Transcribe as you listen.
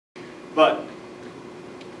But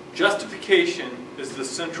justification is the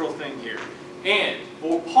central thing here. And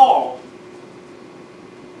for Paul,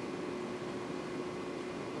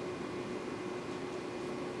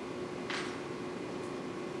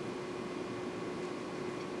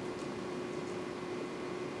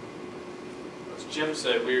 as Jim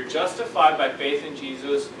said, we are justified by faith in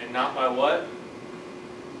Jesus and not by what?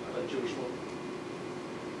 Jewish law.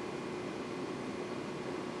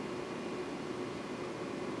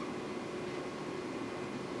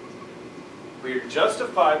 We are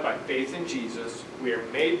justified by faith in Jesus. We are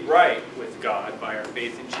made right with God by our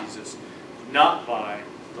faith in Jesus, not by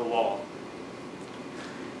the law.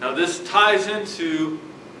 Now this ties into,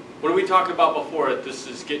 what did we talk about before that this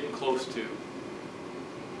is getting close to?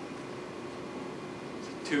 It's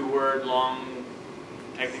a two-word long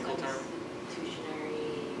technical term.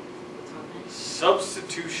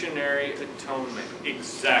 Substitutionary atonement.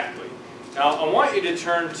 Exactly. Now, I want you to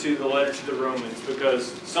turn to the letter to the Romans,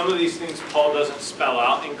 because some of these things Paul doesn't spell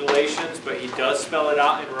out in Galatians, but he does spell it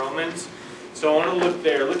out in Romans. So I want to look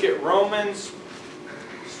there. Look at Romans,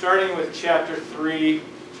 starting with chapter 3.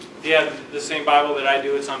 If you have the same Bible that I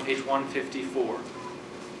do, it's on page 154.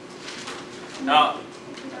 Now,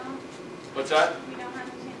 what's that? You don't have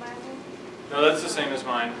the same Bible? No, that's the same as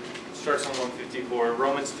mine. It starts on 154,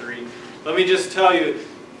 Romans 3. Let me just tell you,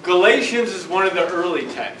 Galatians is one of the early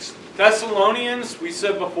texts. Thessalonians, we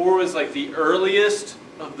said before, was like the earliest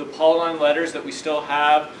of the Pauline letters that we still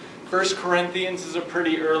have. 1 Corinthians is a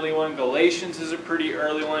pretty early one. Galatians is a pretty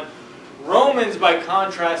early one. Romans, by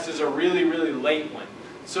contrast, is a really, really late one.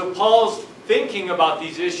 So Paul's thinking about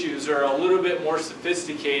these issues are a little bit more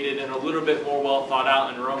sophisticated and a little bit more well thought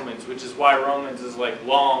out in Romans, which is why Romans is like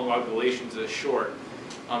long while Galatians is short.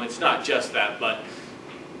 It's not just that, but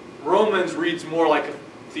Romans reads more like a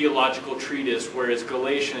theological treatise, whereas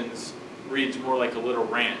Galatians reads more like a little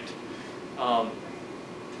rant.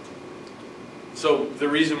 So the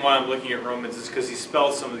reason why I'm looking at Romans is because he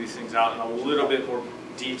spells some of these things out in a little bit more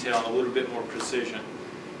detail and a little bit more precision.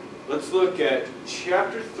 Let's look at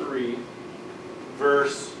chapter 3,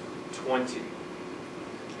 verse 20.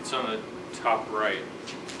 It's on the top right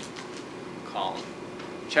column.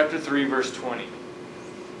 Chapter 3, verse 20.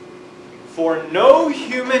 For no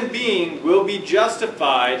human being will be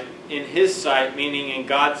justified in his sight, meaning in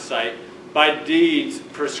God's sight, by deeds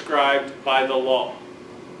prescribed by the law.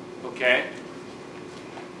 Okay?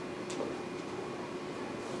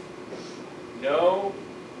 No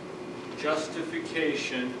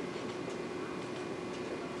justification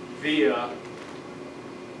via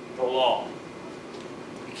the law.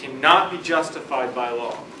 You cannot be justified by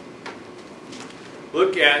law.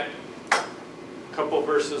 Look at a couple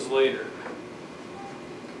verses later.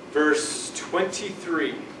 Verse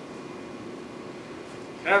 23. Can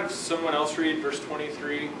I have someone else read verse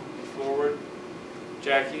 23 forward?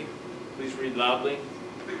 Jackie, please read loudly.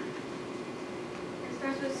 It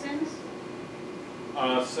starts with sins.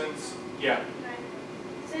 Since, yeah. Right.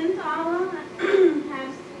 Since all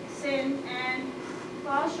have sinned and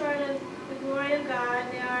fall short of the glory of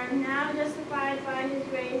God, they are now justified by His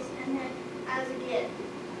grace and as a gift.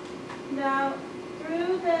 Now,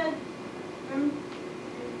 through the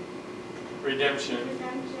redemption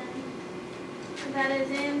that is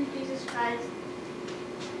in Jesus Christ,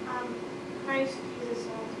 Christ Jesus,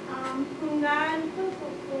 whom God put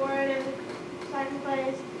forward as a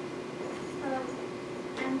sacrifice of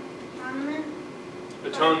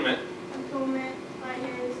atonement by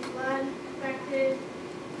His blood, effected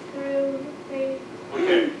through faith.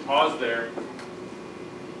 Okay, pause there.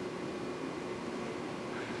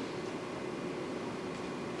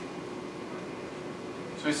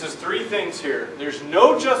 So he says three things here. There's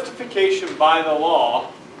no justification by the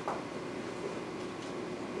law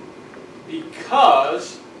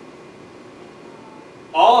because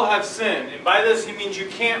all have sinned. And by this he means you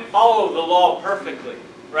can't follow the law perfectly,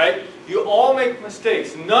 right? You all make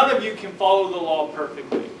mistakes. None of you can follow the law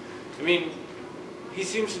perfectly. I mean, he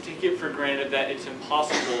seems to take it for granted that it's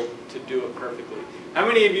impossible to do it perfectly. How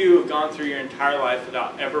many of you have gone through your entire life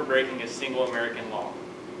without ever breaking a single American law?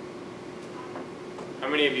 How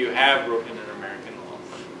many of you have broken an American law?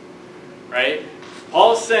 Right?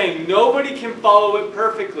 Paul's saying nobody can follow it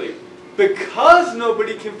perfectly. Because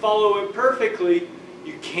nobody can follow it perfectly,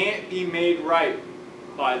 you can't be made right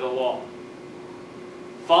by the law.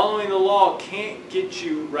 Following the law can't get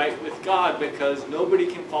you right with God because nobody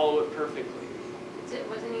can follow it perfectly.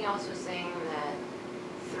 Wasn't he also saying that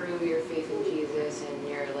through your faith in Jesus and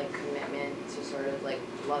your commitment to sort of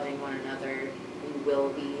loving one another, you will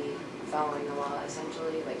be following the law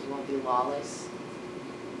essentially? You won't be lawless?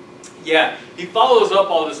 Yeah, he follows up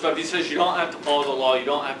all this stuff. He says you don't have to follow the law, you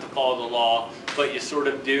don't have to follow the law, but you sort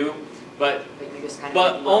of do. But you just kind of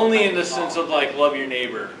but like love only by in the default. sense of like love your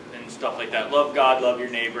neighbor and stuff like that. Love God, love your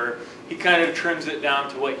neighbor. He kind of trims it down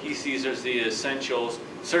to what he sees as the essentials.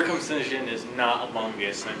 Circumcision is not among the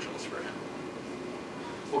essentials for him.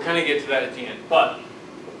 We'll kind of get to that at the end. But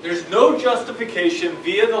there's no justification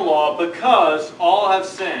via the law because all have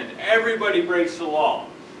sinned. Everybody breaks the law.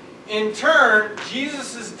 In turn,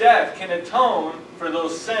 Jesus' death can atone for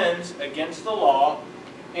those sins against the law.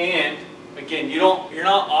 And again, you're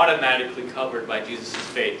not automatically covered by Jesus'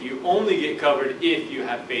 faith. You only get covered if you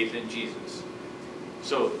have faith in Jesus.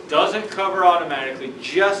 So it doesn't cover automatically,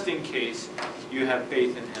 just in case you have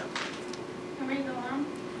faith in him. Can we go on?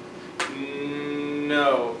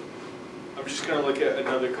 No. I'm just going to look at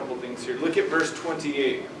another couple things here. Look at verse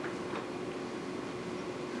 28.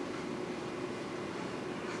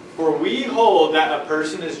 For we hold that a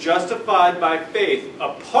person is justified by faith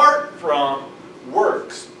apart from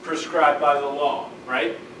works prescribed by the law,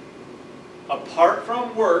 right? Apart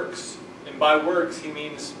from works, and by works he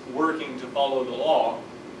means working to follow the law.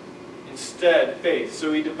 Instead, faith.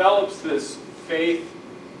 So he develops this faith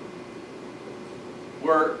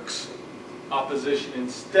works opposition.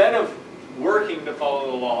 Instead of working to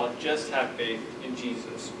follow the law, just have faith in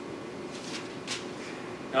Jesus.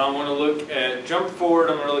 Now I want to look at, jump forward,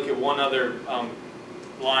 I'm going to look at one other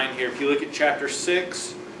line here. If you look at chapter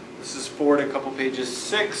 6, this is forward a couple pages,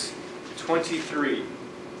 6:23.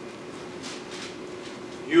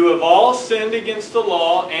 You have all sinned against the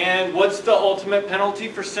law, and what's the ultimate penalty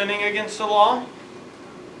for sinning against the law?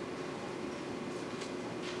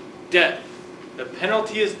 Death. The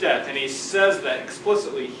penalty is death, and he says that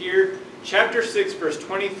explicitly here, chapter 6, verse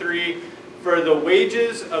 23, for the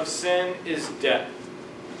wages of sin is death,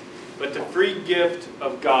 but the free gift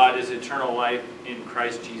of God is eternal life in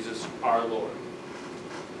Christ Jesus our Lord.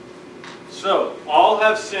 So, all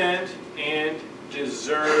have sinned and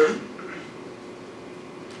deserve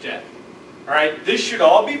death. Alright, this should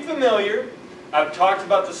all be familiar. I've talked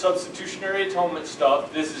about the substitutionary atonement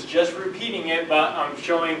stuff. This is just repeating it, but I'm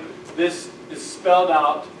showing this is spelled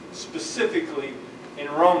out specifically in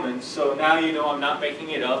Romans. So now you know I'm not making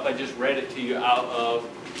it up. I just read it to you out of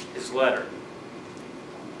his letter.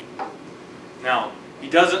 Now, he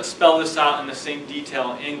doesn't spell this out in the same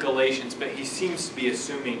detail in Galatians, but he seems to be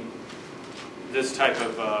assuming this type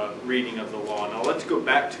of reading of the law. Now let's go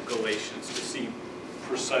back to Galatians to see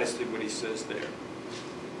precisely what he says there.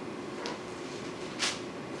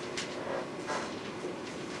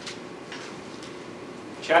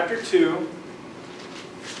 Chapter 2,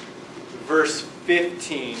 verse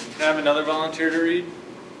 15. Can I have another volunteer to read?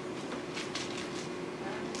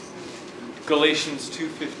 Galatians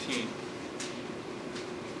 2:15.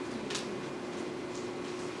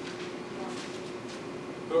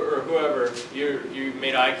 Or whoever, you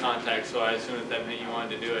made eye contact, so I assumed that meant you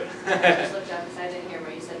wanted to do it. I just looked up because I didn't hear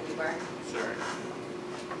where you said we were. Sorry.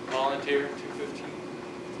 Volunteer 2:15.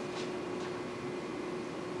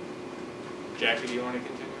 Jackie, do you want to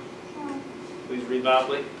continue? Sure. Please read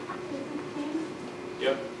loudly. 2:15,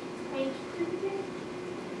 Yep. page 2:15.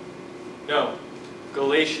 No.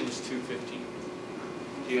 Galatians 2:15.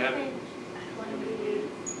 Do you have it?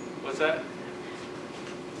 What's that?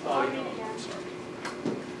 Oh, you know. I'm sorry.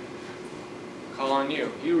 Call on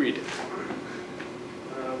you. You read it.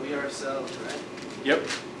 We ourselves, right? Yep.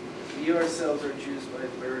 We ourselves are Jews by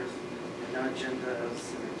birth, and not Gentiles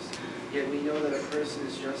sinners. Yet we know that a person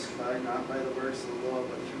is justified not by the works of the law,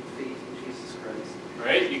 but through faith in Jesus Christ.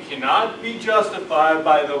 Right? You cannot be justified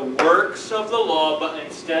by the works of the law, but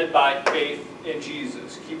instead by faith in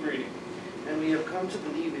Jesus. Keep reading. And we have come to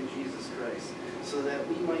believe in Jesus Christ, so that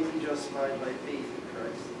we might be justified by faith in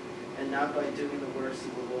Christ, and not by doing the works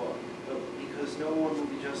of the law, but because no one will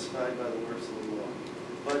be justified by the works of the law.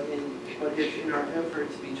 But if in our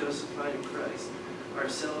effort to be justified in Christ,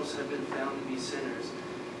 ourselves have been found to be sinners,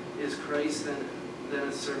 is Christ then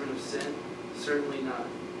a servant of sin? Certainly not.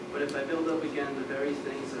 But if I build up again the very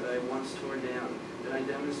things that I once tore down, then I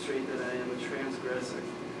demonstrate that I am a transgressor.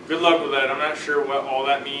 Good luck with that. I'm not sure what all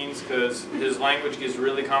that means because his language gets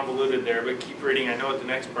really convoluted there, but keep reading. I know what the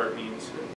next part means.